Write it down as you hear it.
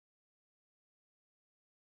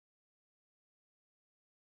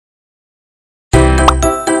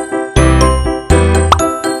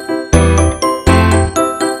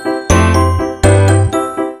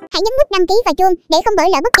đăng ký và chuông để không bỏ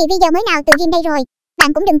lỡ bất kỳ video mới nào từ Gymdayroi.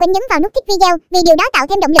 Bạn cũng đừng quên nhấn vào nút thích video vì điều đó tạo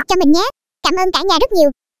thêm động lực cho mình nhé. Cảm ơn cả nhà rất nhiều.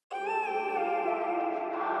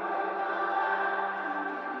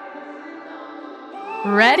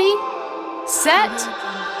 Ready, set,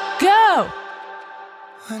 go!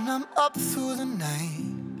 When I'm up through the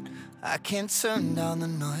night, I can't turn down the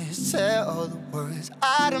noise, tear all the words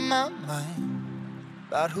out of my mind.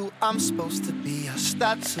 About who I'm supposed to be, I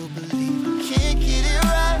start to believe I can't get it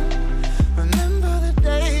right. Remember the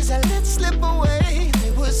days I let slip away,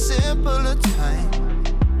 they were simpler times.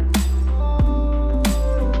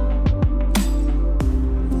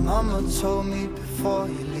 Mama told me before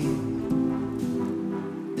you leave,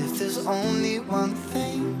 if there's only one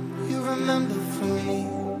thing you remember from me,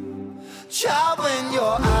 child, when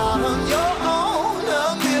you're out on your own,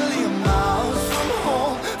 a million miles from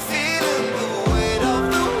home, feeling the weight of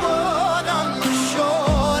the world on your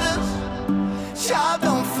shoulders. Child,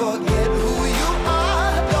 don't forget who you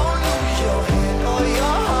are, don't lose your head or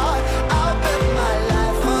your heart. I'll bet my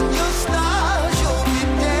life on your stars, you'll be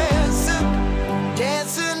dancing,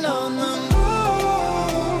 dancing on the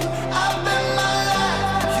moon. I'll bet my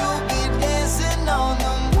life, you'll be dancing on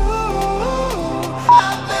the moon.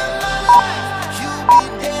 I'll bet my life, you'll be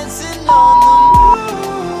dancing on the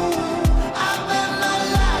moon. I bet my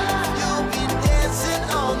life, you'll be dancing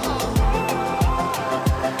on the moon.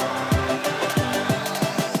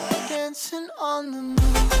 Dancing on the moon.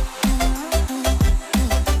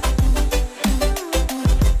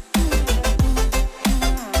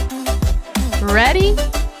 Ready,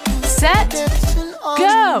 set, Dancing on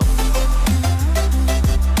go!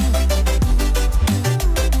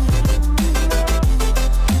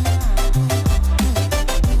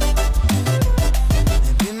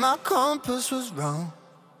 Maybe my compass was wrong,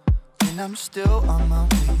 and I'm still on my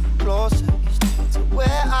way closer each day to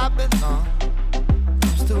where I belong.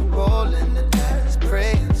 I'm still rolling the dice,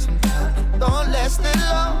 praying sometimes it don't last that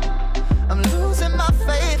long. I'm losing my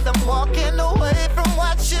faith, I'm walking away from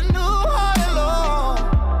what you knew all along.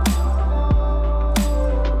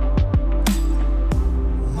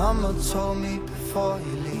 Mama told me before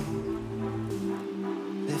you leave,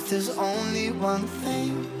 if there's only one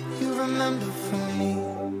thing you remember from me,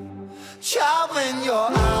 child, when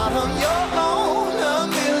you're out on your own, a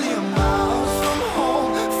million miles from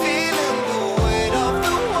home, feeling the weight of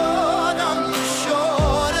the world on your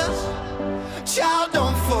shoulders. Child,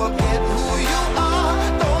 don't forget who you are,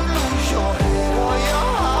 don't lose your head or your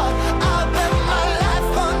heart. I'll bet my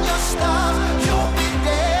life on your stars, you'll be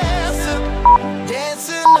dancing,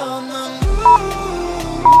 dancing on the moon.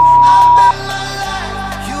 I'll bet my life,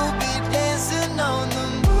 you'll be dancing on the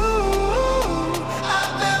moon.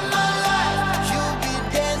 I'll bet my life, you'll be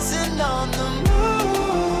dancing on the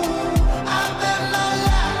moon. I'll bet my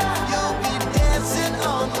life, you'll be dancing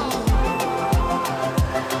on the moon.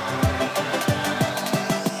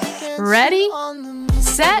 Ready, On the moon.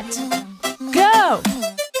 set, go!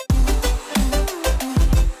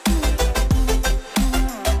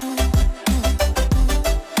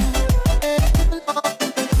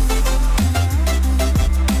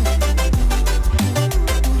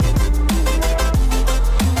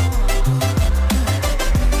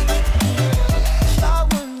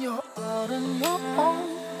 Child, when you're out on your own,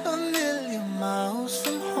 a million miles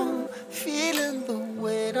from home, feeling the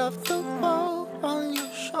weight of the world on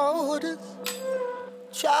your shoulders.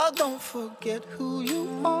 Child, don't forget who you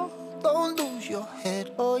are, don't lose your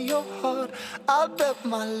head or your heart. I'll bet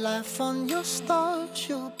my life on your stars,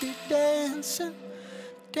 you'll be dancing,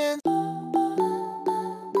 dancing.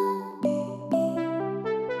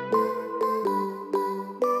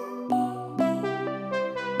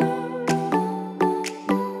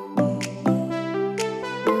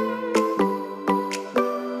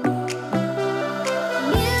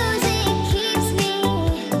 Music keeps me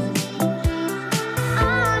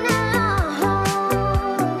on alone.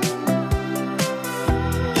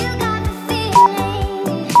 You got the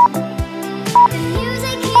feeling. The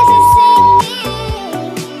music keeps me singing.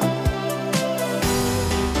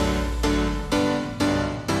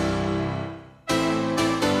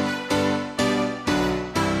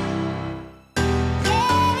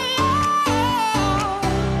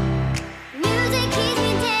 Music keeps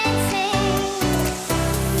me dancing.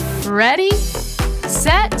 Ready,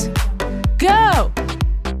 set, go!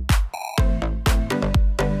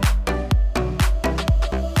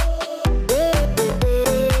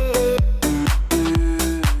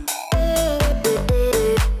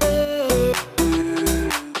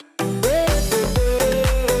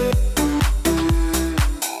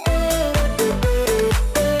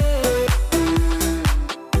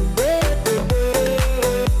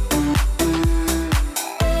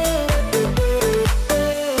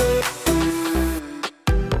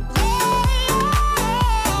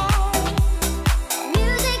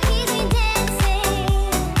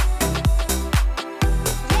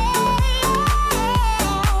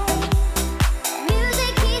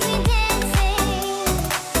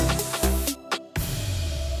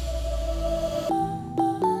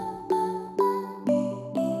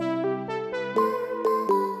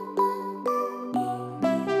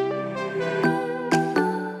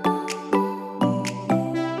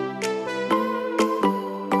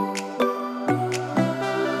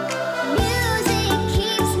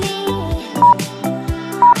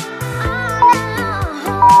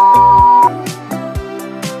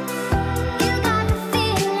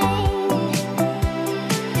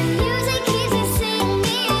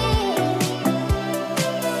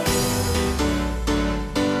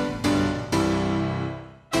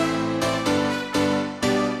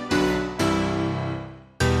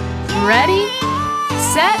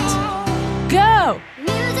 go.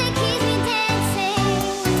 Music keeps me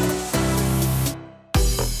dancing.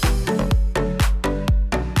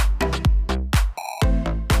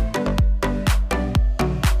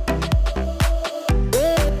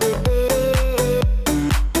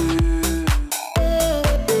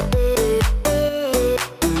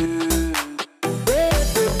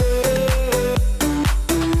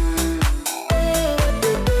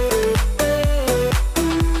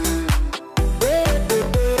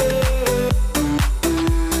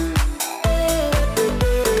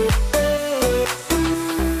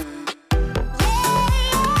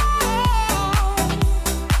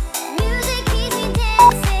 Music keeps me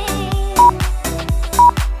dancing.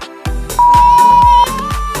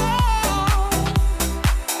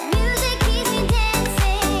 Music keeps me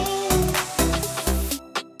dancing.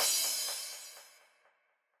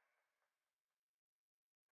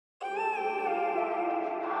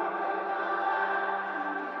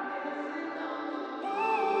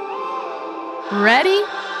 Ready,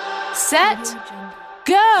 set, When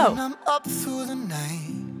go. I'm up through the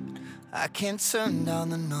night, I can't turn down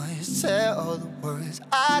the noise. Tear all the words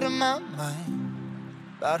out of my mind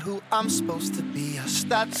about who I'm supposed to be. I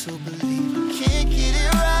start to believe I can't get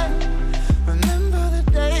it right. Remember the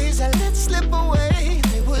days I let slip away.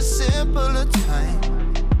 They were simpler times.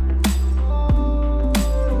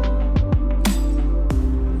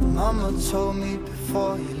 Mama told me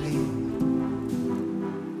before you leave,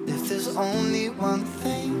 if there's only one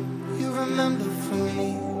thing you remember from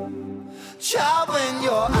me, child, when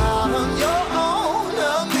you're out on your own,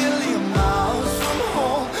 a million miles from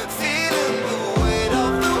home, feeling the weight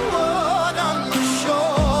of the world on your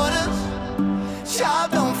shoulders, child,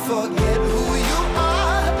 don't forget who